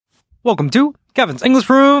Welcome to Kevin's English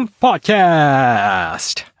Room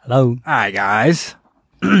Podcast. Hello. Hi, guys.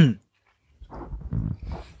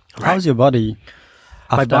 How's your body?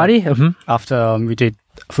 My body? After we did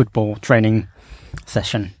football training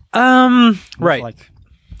session. Right. Like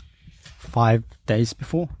 5 days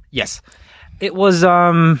before. Yes. It was,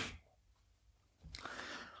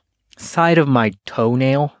 side of my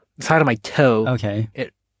toenail. Side of my toe. Okay.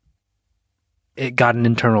 It got an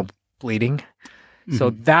internal bleeding.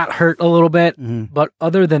 So that hurt a little bit. But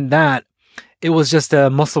other than that, it was just a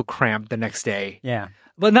muscle cramp the next day. Yeah.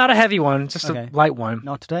 But not a heavy one, just a light one.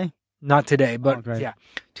 Not today? Not today, but great. yeah.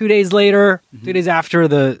 2 days later, 2 days after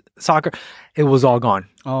the soccer, it was all gone.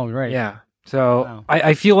 Oh, great. Yeah. So Wow.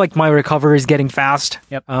 I feel like my recovery is getting fast.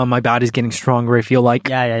 Yep. My body's getting stronger, I feel like.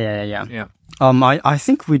 Yeah. Yeah. I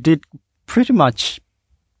think we did pretty much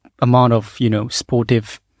amount of,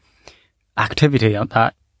 sportive activity on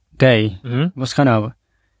that day. It was kind of,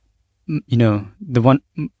 the one,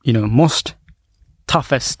 most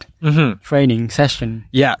toughest training session.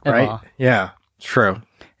 Yeah, ever. right? Yeah, true.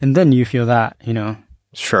 And then you feel that,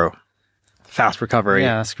 It's true. Fast recovery.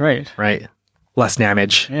 yeah, that's great. Right. Less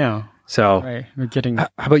damage. Yeah, So, right. We're getting. how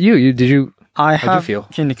about you? Did you I how'd you have feel?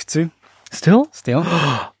 Kinnikutsu still? still.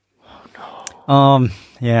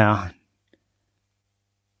 Yeah.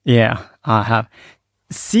 Yeah, I have.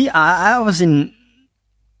 See, I was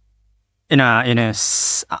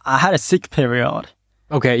I had a sick period,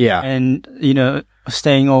 Okay, yeah. and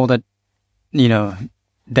staying all the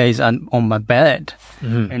days on my bed,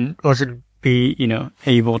 and wasn't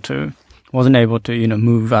able to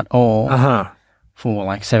move at all for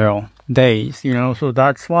like several days. So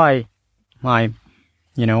that's why my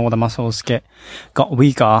all the muscles got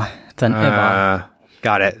weaker than ever.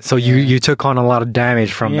 Got it. So you took on a lot of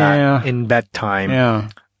damage from Yeah. that in bedtime. Yeah.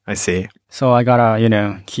 I see. So I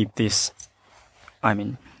gotta, keep this. I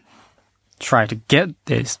mean, try to get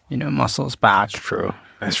this, muscles back. True.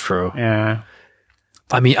 That's true. Yeah.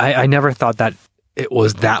 I mean, I never thought that it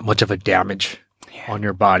was that much of a damage on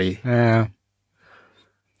your body. Yeah.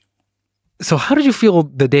 So how did you feel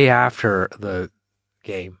the day after the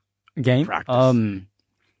game? Game. Practice.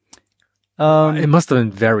 It must have been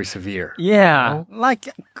very severe. Yeah. Like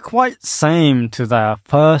quite same to the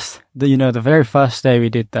very first day we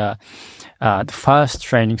did the first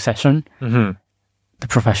training session, the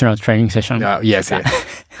professional training session. Yes.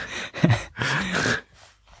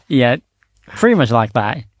 Yeah. Pretty much like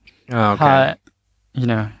that. Oh, okay.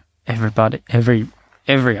 Everybody, every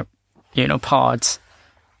parts,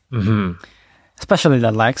 especially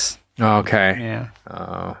the legs. Okay. Yeah.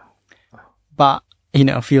 Oh. But,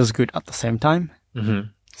 feels good at the same time.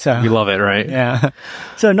 So You love it, right? yeah.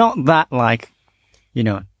 So not that like,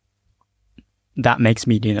 that makes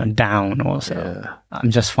me, down also. Yeah.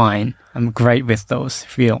 I'm just fine. I'm great with those.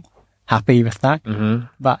 Feel happy with that.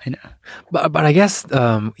 But, But I guess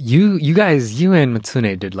you guys, you and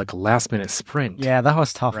Matsune did like a last minute sprint. yeah, that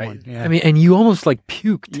was tough Right. one. Yeah. I mean, and you almost like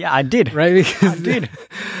puked. yeah, I did. Right? Because I did.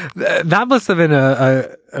 That must have been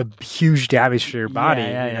a huge damage to your body.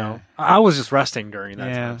 Yeah. I was just resting during that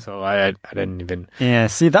Yeah. time, so I didn't even. Yeah.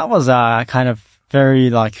 See, that was a kind of very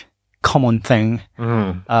like common thing,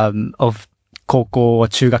 of 高校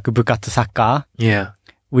中学部活サッカー Yeah.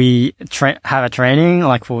 We have a training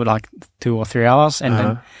like for like 2 or 3 hours, and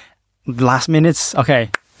then last minutes, okay,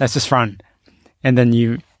 let's just run, and then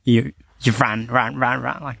you run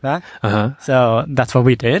like that. So that's what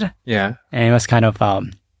we did, Yeah. and it was kind of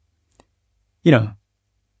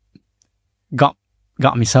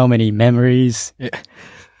got me so many memories. Yeah.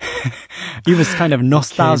 It was kind of back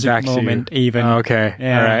nostalgic to you. moment even. Okay.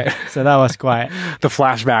 Yeah. All right. So that was quite The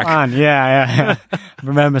flashback. fun. Yeah.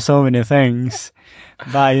 Remember so many things.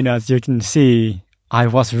 But, as you can see, I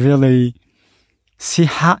was really,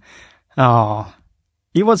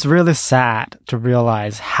 it was really sad to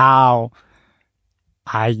realize how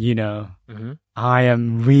I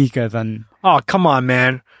am weaker than, Oh, come on,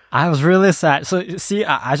 man. I was really sad. So, see,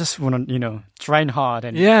 I just want to, train hard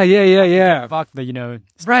and Yeah. back the,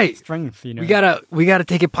 Right. strength, We gotta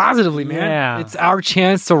take it positively, man. Yeah. It's our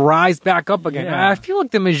chance to rise back up again. Yeah. I feel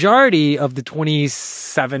like the majority of the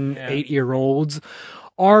 27, 8-year-olds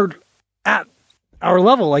are at our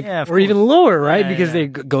level, like, Yeah, of or even lower, right? Yeah, because yeah.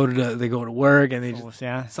 they go to work, and they just,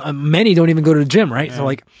 yeah. many don't even go to the gym, right? So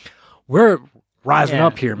like, we're rising Yeah.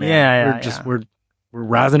 up here, man. Yeah, we're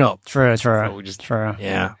rising up. True. So we just, True.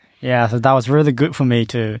 yeah. Yeah, so that was really good for me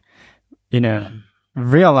to,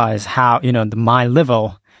 realize how, my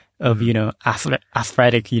level of,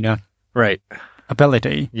 athletic, Right.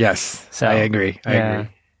 ability. Yes. So, I agree. yeah.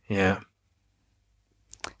 Yeah.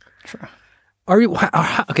 True. Are you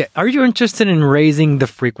okay? Are you interested in raising the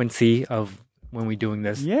frequency of when we doing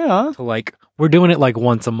this? Yeah. So like we're doing it like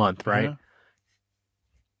once a month, right?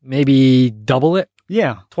 Maybe double it.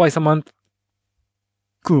 Yeah. Twice a month.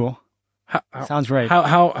 Cool. Sounds great.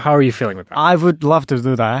 How are you feeling with that? I would love to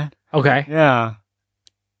do that. Okay. Yeah.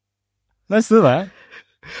 Let's do that.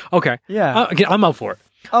 Okay. Yeah. Okay, I'm up for it.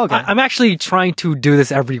 Okay. I'm actually trying to do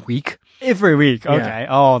this every week. Every week. Okay. Yeah.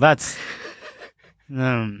 Oh, that's.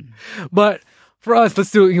 But for us,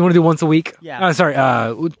 let's do. You want to do once a week? Yeah. Sorry.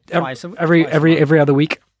 Twice Every other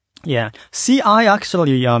week. Yeah. See, I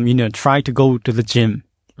actually try to go to the gym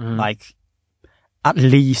like at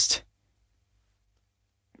least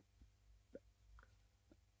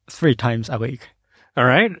 3 times a week. All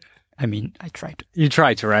right. I mean, I try to. You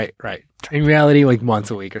try to, right? In reality, like once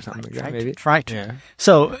a week or something like that, maybe. Try to. Yeah.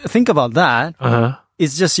 So think about that. Uh-huh.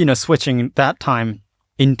 It's just, switching that time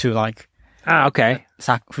into like okay.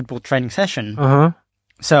 football training session. Uh-huh.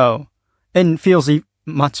 So it feels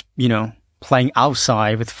much, playing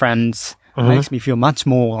outside with friends makes me feel much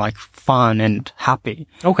more like fun and happy.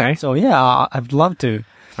 Okay. So yeah, I'd love to.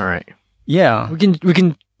 All right. Yeah. We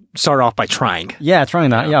can start off by trying. Yeah, trying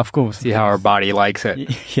that. Yeah, of course. See how our body likes it.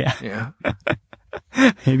 Yeah. Yeah.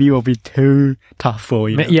 Maybe it will be too tough for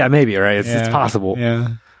you. Yeah, maybe, right? It's possible.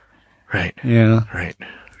 Yeah. Right. Yeah. Right.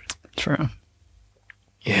 True.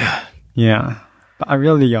 Yeah. Yeah. But I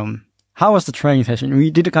really, how was the training session?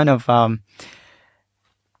 We did a kind of,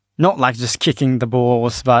 not like just kicking the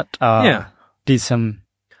balls, but, did some.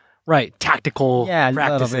 Right. Tactical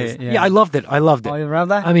practices. Yeah, I loved it. Oh, you love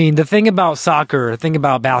that? I mean, the thing about soccer, the thing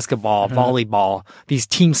about basketball, volleyball, these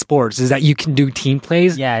team sports is that you can do team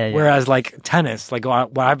plays. Yeah. Whereas like tennis, like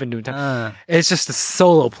what I've been doing, it's just a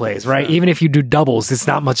solo plays, right? Even if you do doubles, it's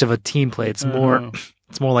not much of a team play. It's more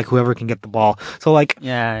like whoever can get the ball. So like,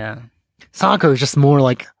 soccer is just more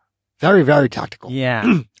like very, very tactical.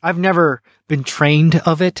 Yeah. I've never been trained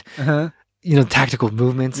of it. Tactical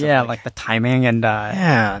movements. Yeah, like the timing and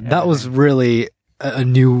that was really a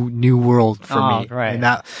new world for me. Right.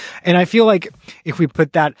 And I feel like if we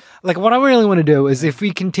put that, like what I really want to do is if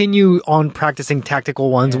we continue on practicing tactical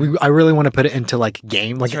ones, I really want to put it into like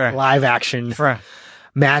game, like live action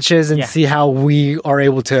matches and see how we are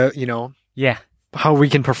able to, how we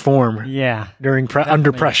can perform. Yeah. During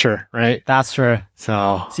under pressure, right? That's true.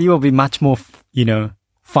 So it will be much more,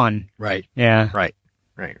 fun. Right. Yeah. Right.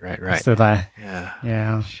 So that. Yeah.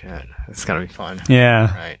 Yeah. Shit. It's gonna be fun.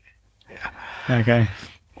 Yeah. Right. Yeah. Okay.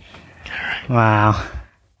 All right. Wow.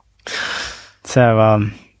 So,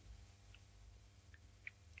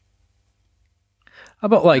 how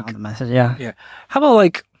about like the message? Yeah. How about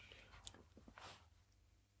like,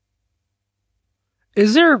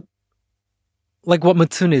 is there like what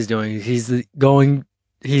Matsune is doing?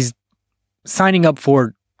 He's signing up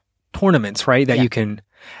for tournaments, right? That you can.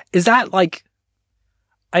 Is that like?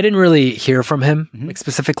 I didn't really hear from him like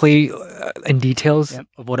specifically in details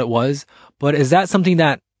of what it was, but is that something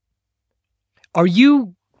that are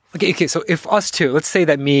you okay? So if us two, let's say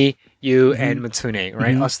that me, you, and Matsune,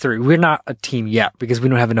 right? Us three, we're not a team yet because we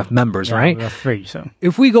don't have enough members, right? We're 3, so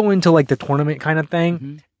if we go into like the tournament kind of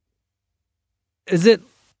thing, is it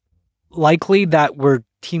likely that we're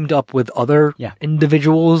teamed up with other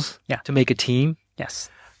individuals to make a team? Yes.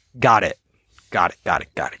 Got it. Got it.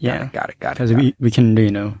 Yeah. Got it. Because we can,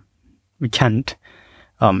 we can't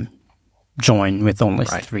join with only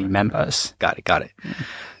 3 members. Got it.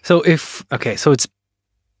 So so it's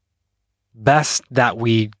best that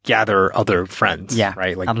we gather other friends. Yeah.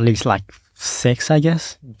 Right? Like at least like 6, I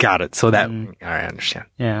guess. Got it. So that I understand.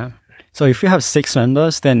 Yeah. So if you have 6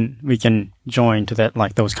 members, then we can join to that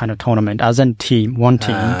like those kind of tournament as a team, one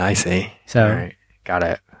team. I see. So all right. Got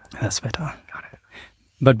it. That's better. Got it.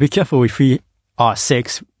 But be careful if we are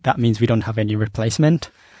 6, that means we don't have any replacement.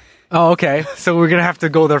 Oh, okay. So we're gonna have to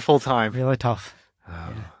go there full time. Really tough.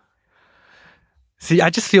 See, I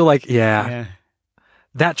just feel like that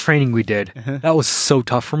training we did, that was so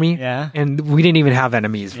tough for me. Yeah. And we didn't even have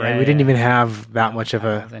enemies, right? We didn't even have that much of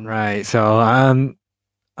a right. So I'm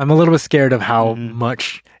a little bit scared of how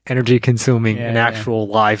much energy consuming an actual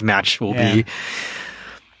live match will be.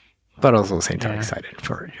 But also at the same time excited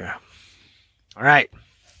for it. Yeah. All right.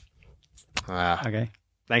 Okay.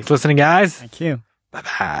 Thanks for listening, guys. Thank you.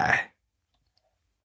 Bye-bye.